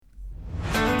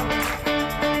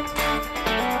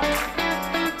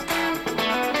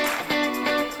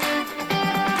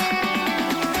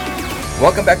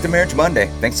Welcome back to Marriage Monday.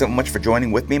 Thanks so much for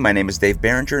joining with me. My name is Dave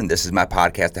Barringer, and this is my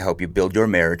podcast to help you build your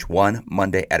marriage one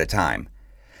Monday at a time.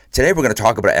 Today, we're going to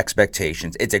talk about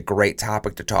expectations. It's a great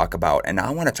topic to talk about, and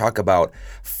I want to talk about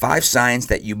 5 signs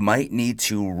that you might need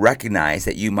to recognize,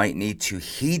 that you might need to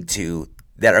heed to,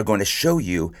 that are going to show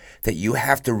you that you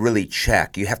have to really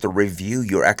check, you have to review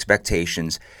your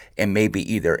expectations and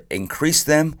maybe either increase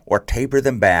them or taper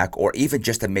them back or even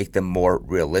just to make them more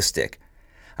realistic.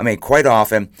 I mean, quite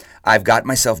often, I've got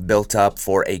myself built up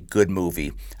for a good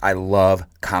movie. I love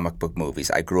comic book movies.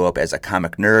 I grew up as a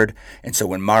comic nerd, and so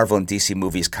when Marvel and DC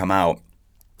movies come out,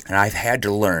 and I've had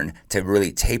to learn to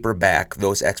really taper back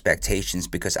those expectations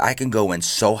because I can go in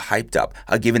so hyped up.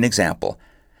 I'll give an example.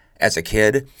 As a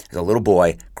kid, as a little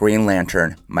boy, Green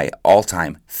Lantern, my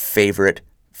all-time favorite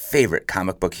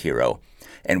comic book hero.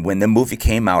 And when the movie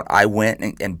came out, I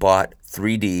went and bought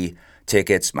 3D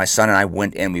tickets. My son and I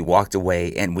went in, we walked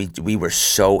away, and we were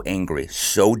so angry,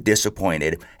 so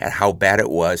disappointed at how bad it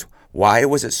was. Why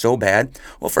was it so bad?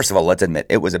 Well, first of all, let's admit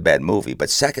it was a bad movie. But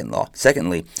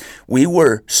secondly, we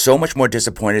were so much more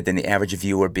disappointed than the average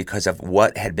viewer because of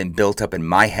what had been built up in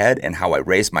my head and how I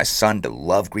raised my son to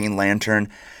love Green Lantern.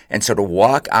 And so to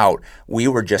walk out, we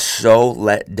were just so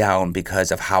let down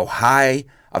because of how high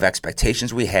of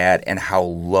expectations we had and how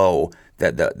low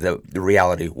the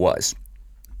reality was.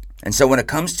 And so when it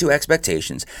comes to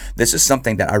expectations, this is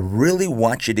something that I really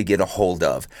want you to get a hold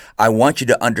of. I want you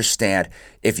to understand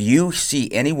if you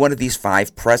see any one of these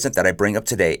 5 present that I bring up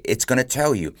today, it's going to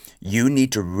tell you you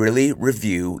need to really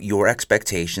review your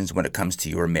expectations when it comes to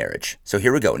your marriage. So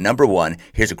here we go. Number 1,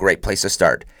 here's a great place to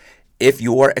start. If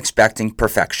you're expecting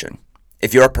perfection,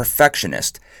 if you're a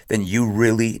perfectionist, then you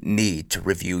really need to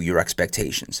review your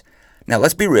expectations. Now,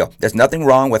 let's be real. There's nothing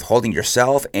wrong with holding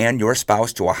yourself and your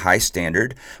spouse to a high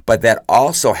standard, but that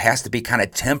also has to be kind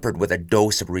of tempered with a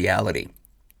dose of reality.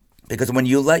 Because when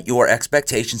you let your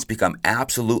expectations become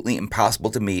absolutely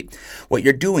impossible to meet, what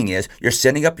you're doing is you're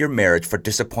setting up your marriage for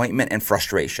disappointment and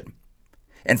frustration.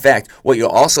 In fact, what you'll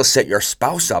also set your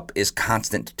spouse up is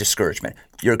constant discouragement.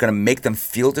 You're going to make them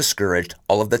feel discouraged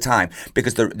all of the time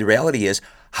because the reality is,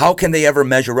 how can they ever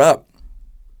measure up?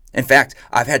 In fact,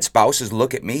 I've had spouses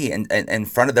look at me and in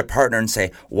front of their partner and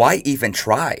say, why even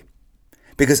try?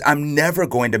 Because I'm never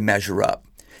going to measure up.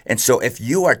 And so if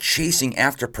you are chasing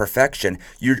after perfection,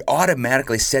 you're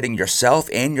automatically setting yourself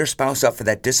and your spouse up for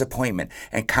that disappointment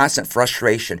and constant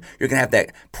frustration. You're going to have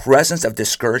that presence of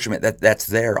discouragement that's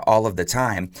there all of the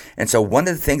time. And so one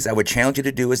of the things I would challenge you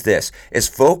to do is this, is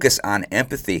focus on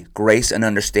empathy, grace, and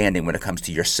understanding when it comes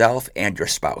to yourself and your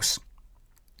spouse.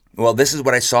 Well, this is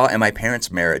what I saw in my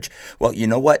parents' marriage. Well, you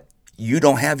know what? You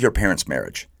don't have your parents'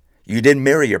 marriage. You didn't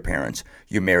marry your parents.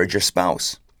 You married your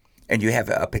spouse. And you have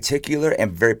a particular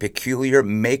and very peculiar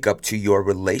makeup to your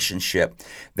relationship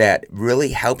that really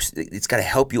helps. It's got to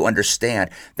help you understand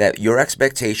that your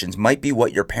expectations might be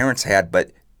what your parents had,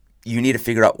 but you need to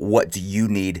figure out what do you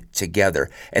need together.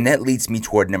 And that leads me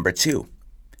toward number 2.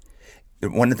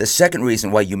 One of the second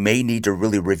reason why you may need to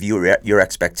really review your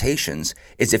expectations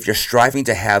is if you're striving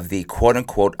to have the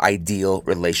quote-unquote ideal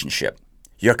relationship.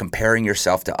 You're comparing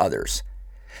yourself to others.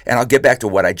 And I'll get back to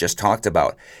what I just talked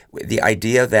about. The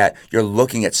idea that you're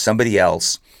looking at somebody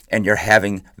else and you're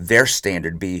having their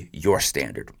standard be your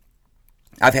standard.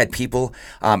 I've had people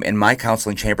in my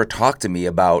counseling chamber talk to me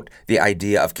about the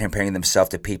idea of comparing themselves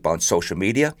to people on social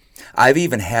media. I've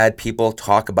even had people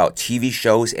talk about TV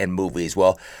shows and movies.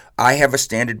 Well, I have a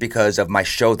standard because of my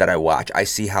show that I watch. I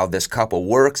see how this couple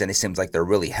works and it seems like they're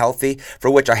really healthy,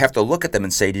 for which I have to look at them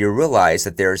and say, do you realize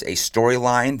that there's a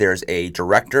storyline, there's a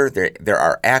director, there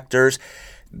are actors?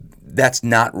 That's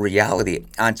not reality.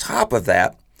 On top of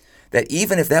that, that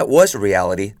even if that was a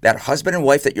reality, that husband and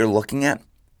wife that you're looking at,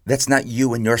 that's not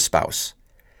you and your spouse.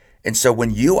 And so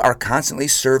when you are constantly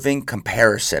serving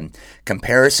comparison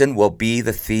will be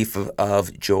the thief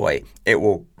of joy. It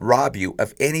will rob you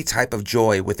of any type of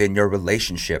joy within your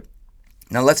relationship.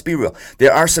 Now, let's be real.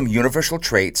 There are some universal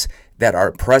traits that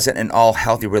are present in all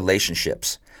healthy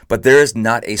relationships, but there is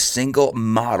not a single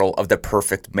model of the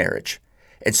perfect marriage.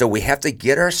 And so we have to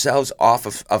get ourselves off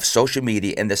of social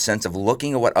media in the sense of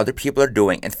looking at what other people are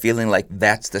doing and feeling like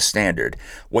that's the standard.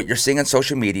 What you're seeing on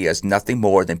social media is nothing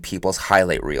more than people's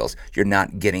highlight reels. You're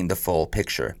not getting the full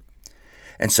picture.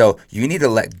 And so you need to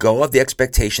let go of the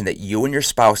expectation that you and your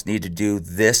spouse need to do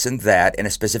this and that in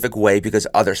a specific way because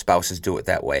other spouses do it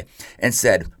that way.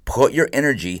 Instead, put your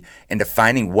energy into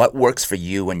finding what works for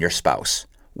you and your spouse.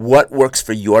 What works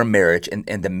for your marriage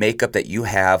and the makeup that you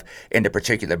have and the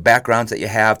particular backgrounds that you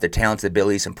have, the talents,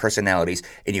 abilities, and personalities,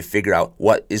 and you figure out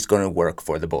what is going to work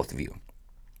for the both of you.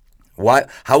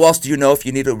 How else do you know if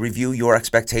you need to review your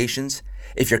expectations?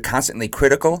 if you're constantly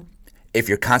critical, if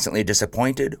you're constantly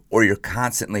disappointed, or you're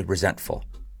constantly resentful.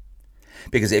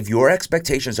 Because if your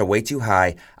expectations are way too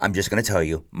high, I'm just going to tell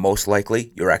you, most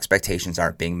likely your expectations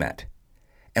aren't being met.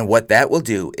 And what that will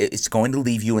do, it's going to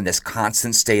leave you in this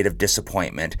constant state of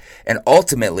disappointment. And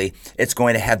ultimately, it's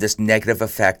going to have this negative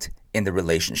effect in the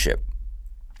relationship.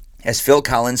 As Phil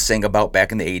Collins sang about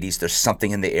back in the 80s, there's something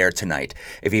in the air tonight.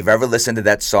 If you've ever listened to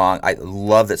that song, I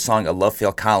love that song. I love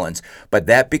Phil Collins. But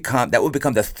that will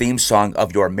become the theme song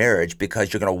of your marriage,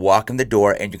 because you're going to walk in the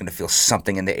door and you're going to feel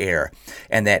something in the air.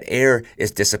 And that air is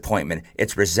disappointment,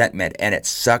 it's resentment, and it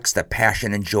sucks the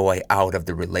passion and joy out of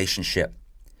the relationship.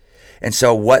 And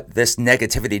so what this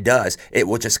negativity does, it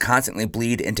will just constantly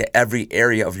bleed into every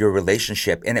area of your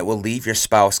relationship, and it will leave your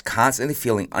spouse constantly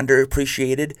feeling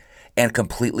underappreciated and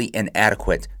completely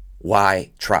inadequate.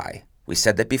 Why try? We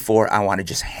said that before. I want to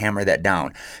just hammer that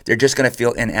down. They're just going to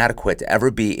feel inadequate to ever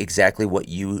be exactly what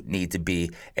you need to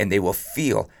be, and they will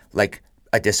feel like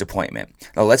a disappointment.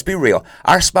 Now, let's be real.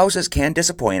 Our spouses can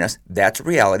disappoint us. That's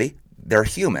reality. They're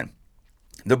human.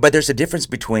 But there's a difference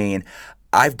between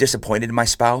I've disappointed my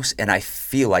spouse and I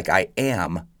feel like I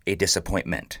am a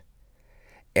disappointment.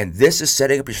 And this is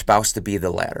setting up your spouse to be the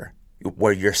latter,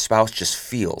 where your spouse just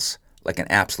feels like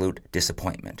an absolute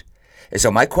disappointment. And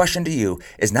so my question to you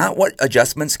is not what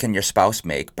adjustments can your spouse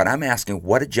make, but I'm asking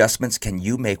what adjustments can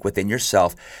you make within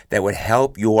yourself that would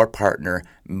help your partner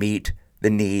meet the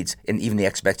needs and even the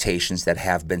expectations that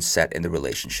have been set in the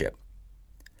relationship.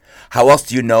 How else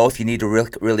do you know if you need to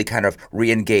really kind of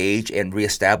re-engage and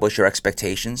reestablish your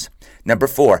expectations? Number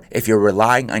 4, if you're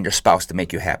relying on your spouse to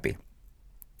make you happy.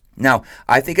 Now,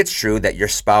 I think it's true that your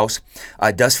spouse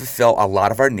does fulfill a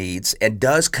lot of our needs and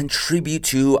does contribute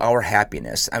to our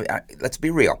happiness. Let's be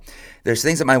real. There's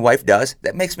things that my wife does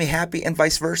that makes me happy and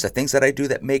vice versa, things that I do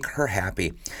that make her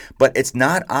happy. But it's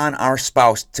not on our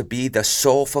spouse to be the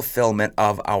sole fulfillment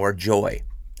of our joy.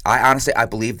 I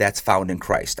believe that's found in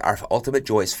Christ. Our ultimate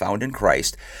joy is found in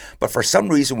Christ. But for some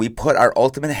reason, we put our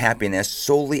ultimate happiness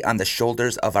solely on the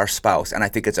shoulders of our spouse. And I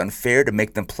think it's unfair to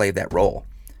make them play that role.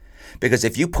 Because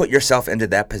if you put yourself into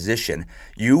that position,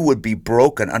 you would be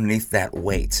broken underneath that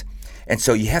weight. And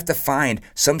so you have to find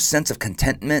some sense of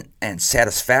contentment and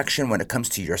satisfaction when it comes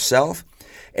to yourself.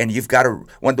 And you've got to,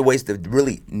 one of the ways to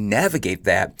really navigate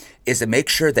that is to make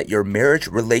sure that your marriage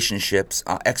relationships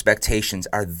expectations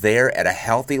are there at a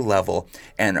healthy level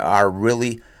and are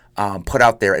really put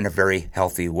out there in a very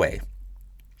healthy way.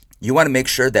 You want to make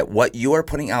sure that what you are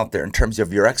putting out there in terms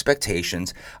of your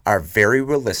expectations are very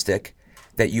realistic,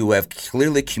 that you have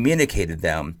clearly communicated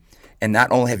them. And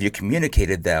not only have you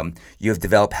communicated them, you have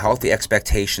developed healthy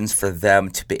expectations for them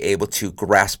to be able to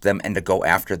grasp them and to go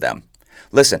after them.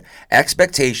 Listen,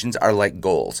 expectations are like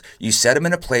goals. You set them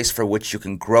in a place for which you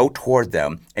can grow toward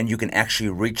them and you can actually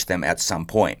reach them at some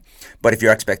point. But if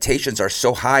your expectations are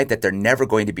so high that they're never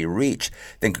going to be reached,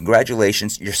 then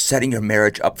congratulations, you're setting your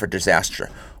marriage up for disaster.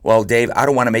 Well, Dave, I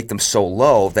don't want to make them so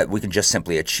low that we can just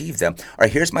simply achieve them. All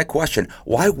right, here's my question.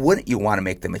 Why wouldn't you want to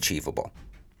make them achievable?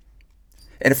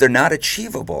 And if they're not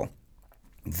achievable,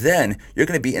 then you're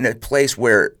going to be in a place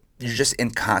where you're just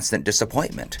in constant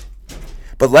disappointment.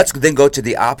 But let's then go to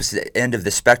the opposite end of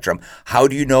the spectrum. How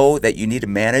do you know that you need to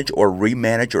manage or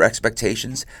remanage your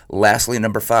expectations? Lastly,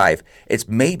 number 5, it's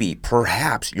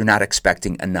perhaps you're not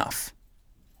expecting enough.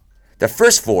 The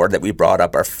first 4 that we brought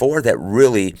up are 4 that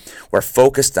really were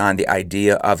focused on the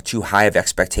idea of too high of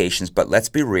expectations. But let's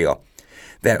be real,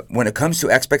 that when it comes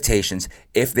to expectations,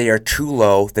 if they are too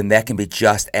low, then that can be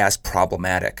just as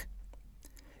problematic.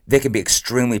 They can be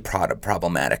extremely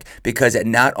problematic because it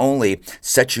not only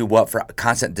sets you up for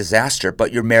constant disaster,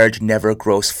 but your marriage never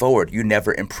grows forward. You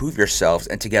never improve yourselves,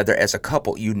 and together as a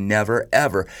couple, you never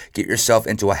ever get yourself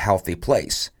into a healthy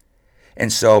place.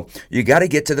 And so you got to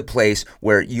get to the place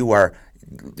where you're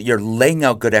laying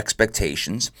out good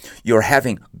expectations, you're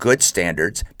having good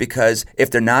standards, because if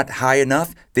they're not high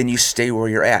enough, then you stay where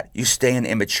you're at. You stay in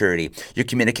immaturity. Your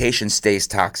communication stays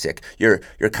toxic. Your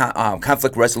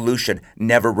conflict resolution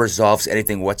never resolves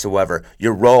anything whatsoever.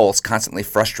 Your roles constantly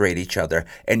frustrate each other,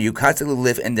 and you constantly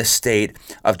live in this state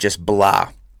of just blah,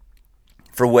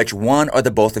 for which one or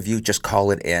the both of you just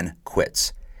call it in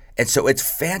quits. And so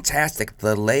it's fantastic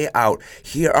to lay out,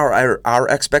 here are our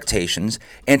expectations,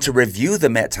 and to review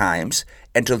them at times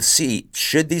and to see,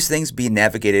 should these things be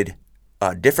navigated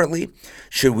differently?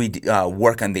 Should we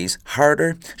work on these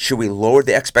harder? Should we lower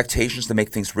the expectations to make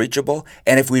things reachable?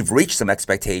 And if we've reached some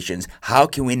expectations, how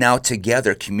can we now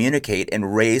together communicate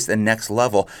and raise the next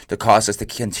level to cause us to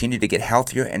continue to get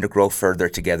healthier and to grow further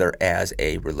together as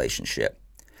a relationship?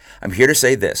 I'm here to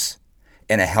say this.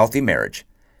 In a healthy marriage,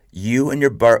 You and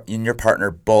your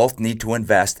partner both need to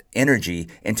invest energy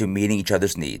into meeting each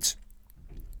other's needs.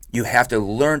 You have to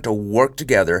learn to work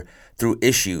together through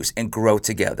issues and grow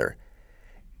together.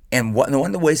 And one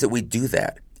of the ways that we do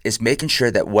that is making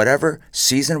sure that whatever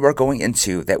season we're going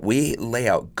into, that we lay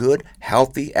out good,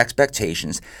 healthy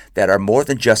expectations that are more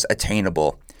than just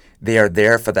attainable. They are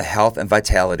there for the health and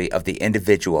vitality of the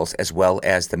individuals as well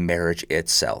as the marriage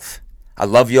itself. I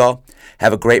love y'all.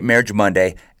 Have a great Marriage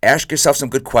Monday. Ask yourself some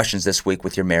good questions this week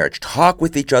with your marriage. Talk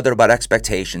with each other about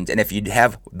expectations. And if you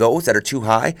have those that are too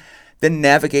high, then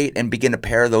navigate and begin to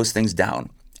pare those things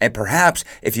down. And perhaps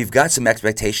if you've got some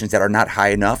expectations that are not high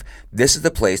enough, this is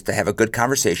the place to have a good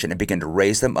conversation and begin to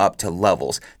raise them up to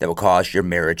levels that will cause your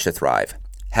marriage to thrive.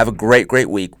 Have a great, great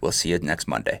week. We'll see you next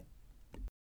Monday.